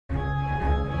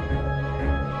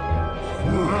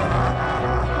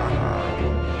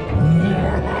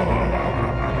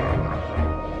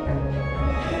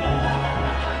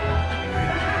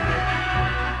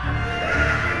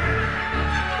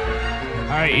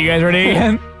right, you guys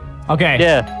ready? Okay.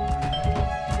 Yeah.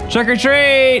 Trick or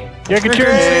treat! Trick or treat!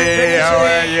 Hey, how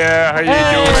are you? How you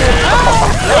doing?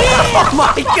 Oh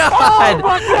my god! Oh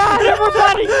my god,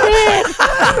 everybody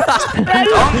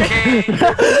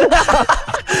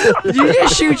Did you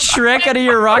just shoot Shrek out of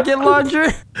your rocket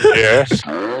launcher? Yes.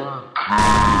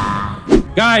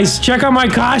 Guys, check out my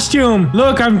costume.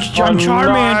 Look, I'm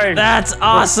Charmander. That's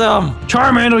awesome.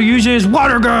 Charmander uses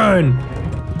water gun.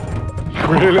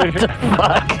 Really?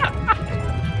 fuck?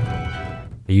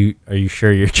 Are you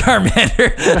sure you're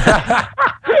Charmander?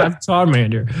 I'm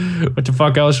Charmander. What the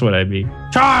fuck else would I be?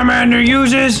 Charmander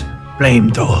uses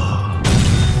flamethrower.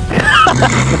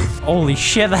 Holy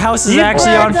shit, the house is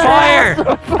actually on fire!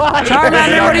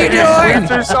 Charmander, what are you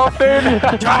doing? Or something?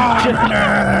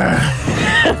 Charmander!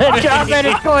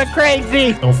 Charmander's going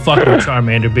crazy! Don't fuck with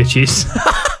Charmander, bitches.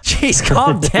 Jeez,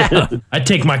 calm down. I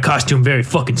take my costume very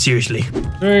fucking seriously.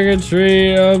 Trick or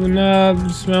treat, open up,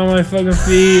 smell my fucking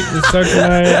feet, suck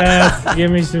my ass, give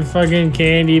me some fucking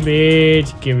candy,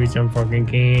 bitch. Give me some fucking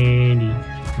candy.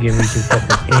 Give me some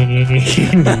fucking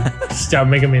candy. Stop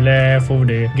making me laugh over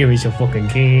there. Give me some fucking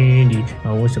candy.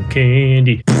 I want some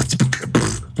candy.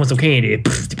 Want some candy.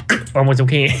 I want some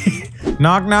candy.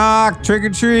 Knock knock, trick or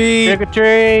treat. Trick or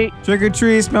treat! Trick or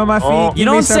treat, smell my feet. Oh. You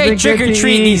don't say trick or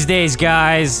treat these days,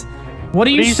 guys. What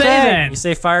do you say then? You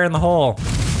say fire in the hole.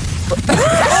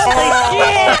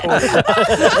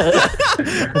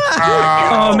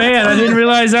 Oh man, I didn't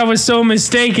realize I was so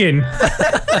mistaken.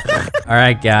 All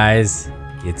right, guys,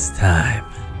 it's time.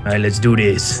 All right, let's do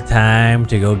this. Time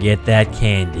to go get that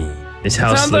candy. This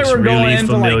house Sounds like looks we're going really in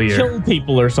familiar. to like kill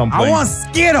people or something. I want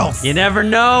Skittles. You never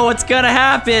know what's gonna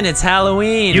happen. It's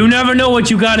Halloween. You never know what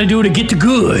you gotta do to get the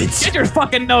goods. Get your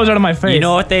fucking nose out of my face. You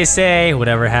know what they say?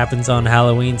 Whatever happens on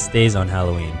Halloween stays on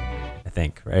Halloween. I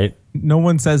think, right? No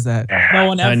one says that. No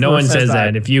one ever No one says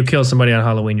that. If you kill somebody on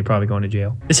Halloween, you're probably going to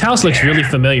jail. This house looks really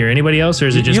familiar. Anybody else, or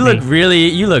is it just You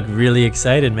me? look really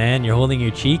excited, man. You're holding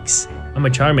your cheeks. I'm a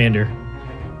Charmander.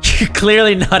 You're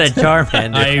clearly not a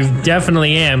Charmander. I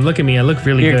definitely am. Look at me. I look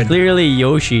really You're good. clearly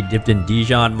Yoshi dipped in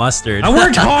Dijon mustard. I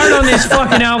worked hard on this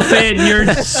fucking outfit, and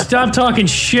you're stop talking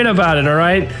shit about it. All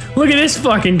right? Look at this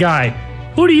fucking guy.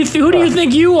 Who do you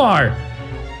think you are?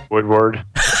 Woodward.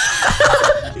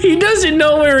 He doesn't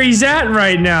know where he's at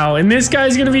right now, and this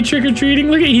guy's gonna be trick or treating.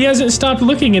 Look at he hasn't stopped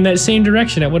looking in that same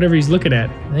direction at whatever he's looking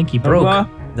at. I think he broke.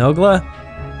 Nogla?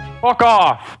 Fuck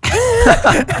off.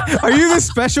 Are you the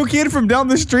special kid from down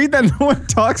the street that no one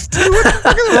talks to? What the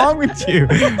fuck is wrong with you?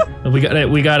 We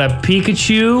got a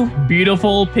Pikachu.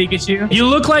 Beautiful Pikachu. You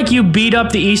look like you beat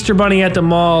up the Easter Bunny at the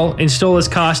mall and stole his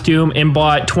costume and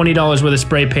bought $20 worth of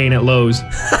spray paint at Lowe's.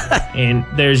 And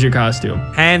there's your costume.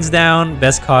 Hands down,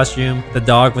 best costume. The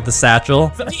dog with the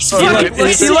satchel. Look, Look,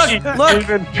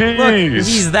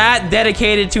 he's that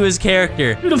dedicated to his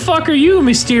character. who the fuck are you,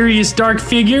 mysterious dark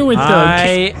figure with the...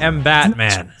 I am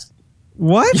Batman.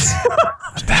 What?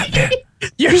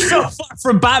 You're so far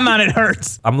from Batman, it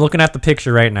hurts. I'm looking at the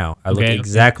picture right now. I look Okay.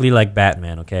 exactly like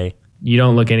Batman, okay? You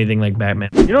don't look anything like Batman.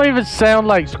 You don't even sound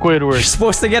like You're Squidward.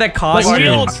 supposed to get a But costume. we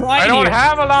all tried I don't here.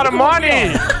 have a lot of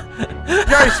money. You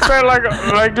guys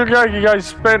spent you guys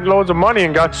spent loads of money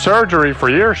and got surgery for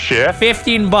your shit.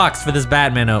 $15 for this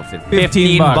Batman outfit.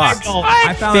 15 bucks. Oh,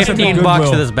 I found this at the 15 bucks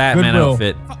Goodwill. for this Batman Goodwill.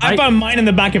 outfit. I found mine in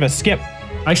the back of a skip.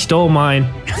 I stole mine.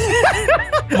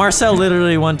 Marcel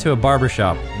literally went to a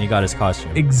barbershop and he got his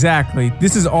costume. Exactly.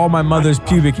 This is all my mother's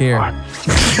pubic hair.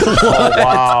 Oh,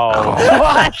 wow.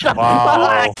 What the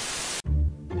Wow.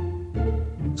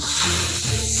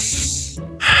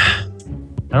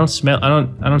 I don't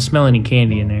smell any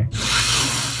candy in there.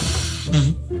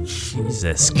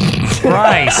 Jesus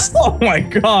Christ. Oh my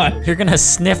god. You're gonna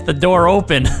sniff the door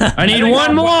open. I need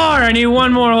one more. I need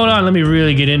one more. Hold on. Let me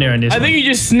really get in there on this. I think you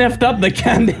just sniffed up the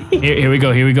candy. Here we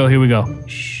go. Here we go. Here we go.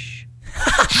 Shh.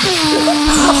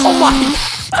 Oh my.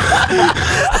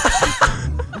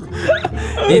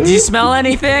 Did you smell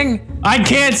anything? I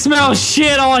can't smell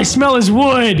shit. All I smell is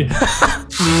wood.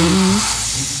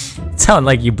 Sound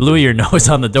like you blew your nose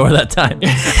on the door that time.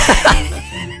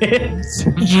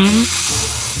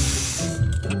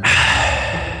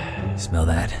 Smell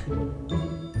that?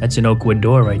 That's an oak wood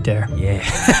door right there. Yeah.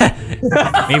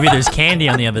 Maybe there's candy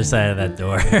on the other side of that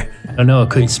door. I don't know. I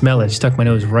couldn't smell it. I stuck my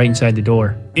nose right inside the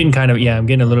door. Getting kind of, yeah, I'm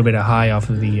getting a little bit of high off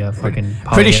of the fucking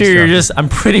I'm pretty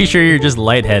sure you're just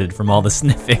lightheaded from all the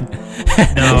sniffing.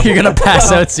 No. You're gonna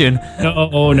pass out soon. No,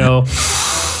 oh no.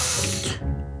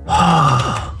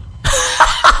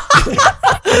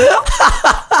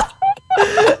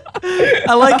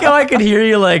 I like how I could hear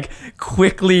you like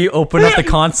quickly open up the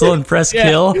console and press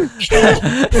kill.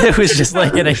 It was just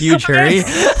like in a huge hurry.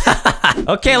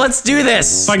 Okay, let's do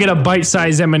this. If I get a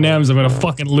bite-sized M&Ms, I'm gonna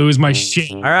fucking lose my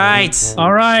shit. All right.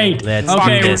 All right. Let's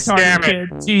okay, do this. Damn it.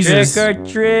 Jesus. Trick or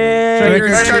treat. Trick or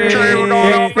treat. Don't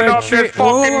open up this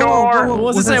fucking door.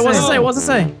 What's it say? What's it say? What's it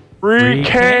say? Free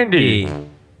candy.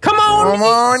 Come on. Come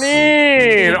on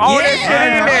in. Oh, they're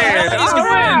sitting in. Easy All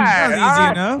right. win. Easy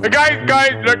enough.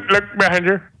 Guys, look behind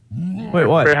you. Wait,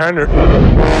 what? Behind her.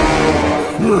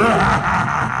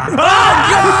 Oh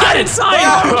God! Get inside!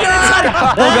 Get inside!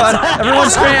 Oh God! Everyone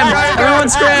scram! Everyone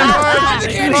scram!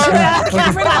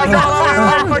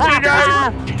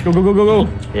 Go, go, go, go, go!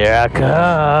 Here I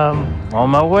come. On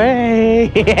my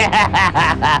way.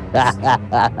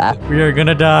 We are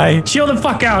gonna die. Chill the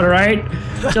fuck out, all right?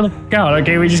 Chill the fuck out,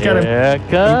 okay? We just gotta. Here I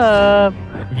come.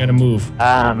 We gotta move.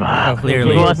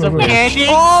 Clearly. You want some candy?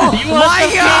 Oh You want my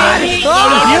some God! candy?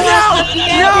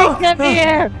 Oh no! Come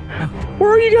here.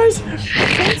 Where are you guys?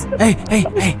 Hey, hey,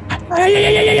 hey!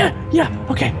 Yeah.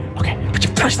 Okay. Put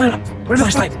your flashlight up. Where's the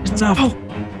flashlight? It's off.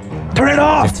 Turn it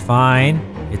off. It's fine.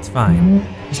 It's fine.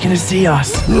 He's gonna see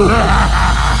us.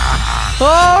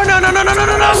 Oh no! No! No! No! No!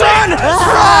 No! No! Run!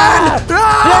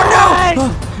 Run!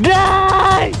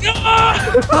 Die!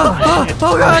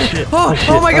 Oh God!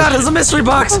 Oh my God! There's a mystery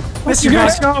box. Mystery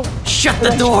box. Go. Shut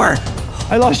the door.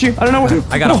 I lost you. I don't know what.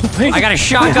 I got a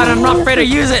shotgun. I'm not afraid to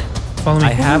use it. Follow me.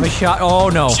 I have a shot. Oh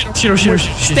no! Shit.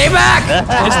 Stay back!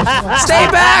 Stay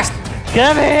back!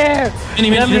 Come here! Any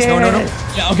minute. No.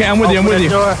 Yeah, okay, I'm with you. I'm with you.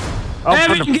 Door.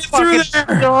 Evan, Open the get through fucking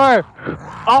there. door!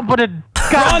 Open the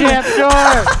goddamn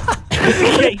door! I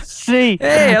can't see.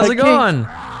 Hey, how's I it can't- going?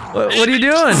 What are you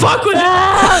doing? Fuck with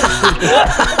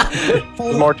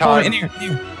More time. In here.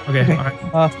 Okay,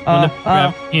 all right.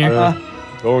 Grab here.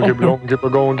 Go on, keep it going, keep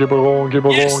it going, keep it going, keep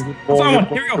it Yes! going, keep it going, Found one.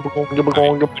 keep Here we go. it going, keep it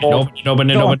going, keep it going. Open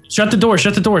it. Shut the door.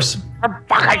 Shut the doors.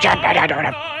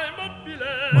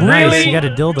 Nice, you got a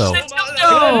dildo.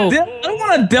 No. I don't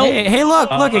want to deal. Hey, look,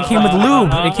 it came with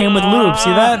lube. It came with lube. See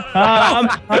that?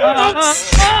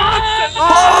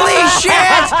 Holy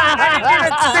shit!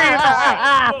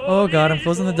 Oh God, I'm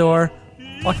closing the door.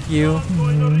 Fuck you.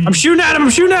 I'm shooting at him.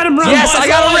 Run. Yes, I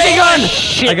got a ray gun.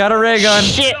 I got a ray gun.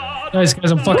 Guys,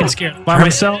 I'm fucking scared. By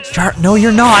myself. No,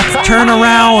 you're not. Turn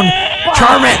around.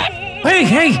 Charm it.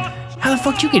 Hey. How the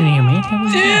fuck you get in here, man?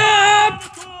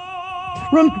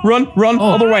 Run.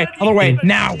 Oh. Other way.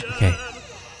 Now. Okay.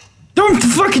 Don't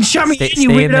fucking shot me, Stay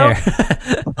you in weirdo.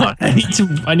 there.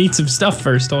 I need some stuff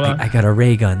first. Hold on. I got a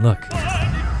ray gun. Look.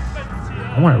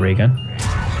 I want a ray gun.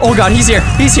 Oh God, he's here.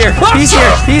 Get out of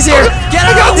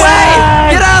the way!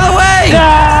 Get out of the way!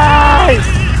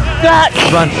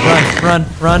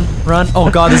 Run. Oh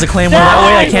God, there's a claymore that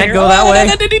way. I can't go that way.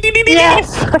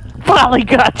 Yes! I finally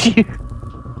got you.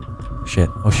 Shit.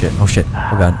 Oh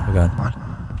God.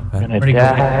 You're gonna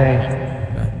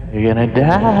die. You're gonna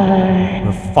die.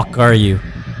 Where the fuck are you?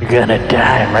 You're gonna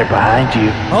die. I'm right behind you.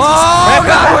 Oh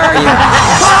God, where are you?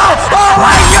 Oh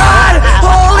my God!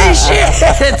 Holy shit!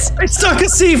 I stuck a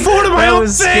C4 to my That own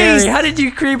was face. scary. How did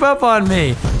you creep up on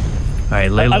me? All right,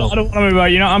 lay I low. don't want to move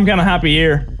out. I'm kind of happy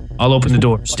here. I'll open the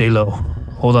door. Stay low.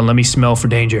 Hold on. Let me smell for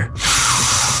danger.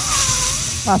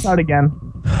 Pass out again.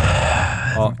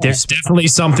 There's definitely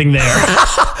something there.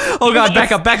 Oh God,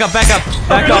 back up.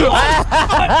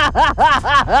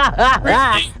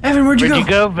 Evan, where'd you Where'd you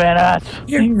go, Vanoss?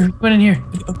 Here, went in here.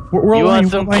 We're You all want in,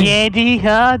 some we're all in. candy,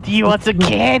 huh? Do you want some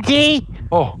candy?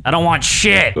 I don't want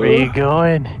shit. Where you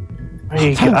going? Where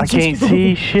you go? I can't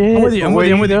see shit. I'm with you. Where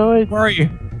you Going? going? Where are you?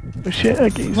 Oh, shit, I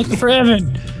can't see. Looking for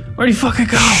Evan. Where'd he fucking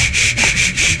go?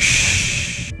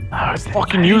 Oh, it's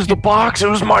Fucking use the box. It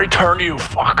was my turn, you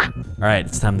fuck. All right,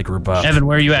 it's time to group up. Evan,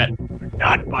 where are you at?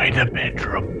 Not by the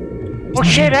bedroom. Oh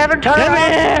shit, Evan, turn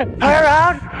around! Turn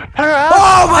around!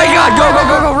 Oh my God! Go!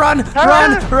 Run! Hey! Run!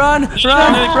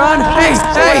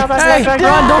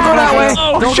 Don't go that way!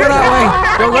 Don't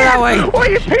go that way! Why are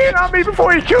you peeing on me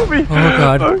before you kill me? Oh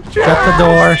God!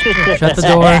 Shut the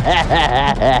door!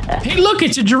 Hey, look,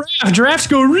 it's a giraffe. Giraffes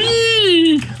go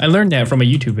ree. I learned that from a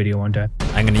YouTube video one time.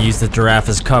 I'm gonna use the giraffe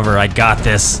as cover. I got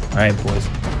this. All right, boys.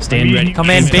 Stand ready. Come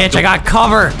in, bitch! I got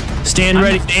cover. Stand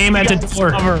ready. Aim at the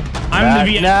door. I'm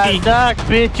the VIP. Knock,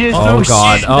 bitches! Oh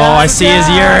God! Oh, I see his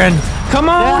urine. Come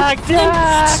on. Knock!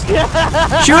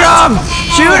 Shoot him!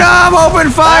 Open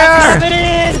fire!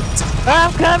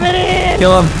 I'm coming in!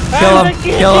 Kill him!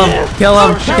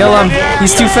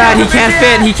 He's too fat. He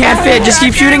can't fit. Just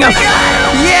keep shooting him.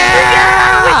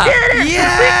 Yeah!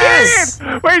 Yes!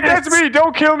 Wait, that's me.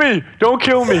 Don't kill me.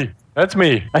 That's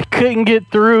me. I couldn't get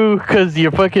through because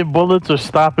your fucking bullets are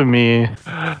stopping me.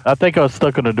 I think I was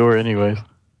stuck on the door anyways.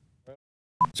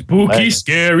 Spooky,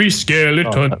 scary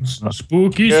skeletons.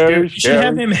 Spooky, scary. You should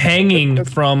have him hanging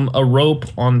from a rope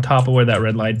on top of where that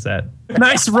red light's at.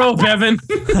 Nice rope, Evan.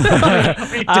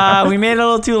 We made it a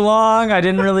little too long. I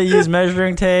didn't really use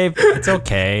measuring tape. It's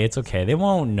okay. It's okay. They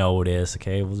won't notice.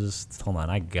 Okay, we'll just hold on.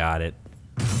 I got it.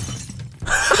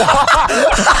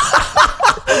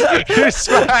 You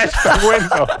smashed the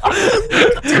window.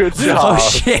 Good job. Oh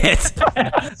shit!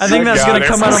 I think that's gonna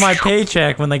come out of my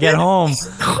paycheck when they get home.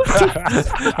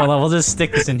 Hold on, we'll just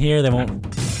stick this in here. They won't.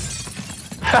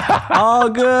 Oh,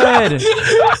 good.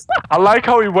 I like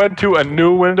how he went to a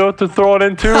new window to throw it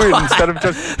into instead of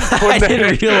just putting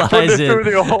it through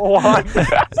the old one.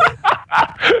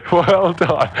 Well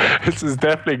done. This is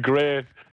definitely great.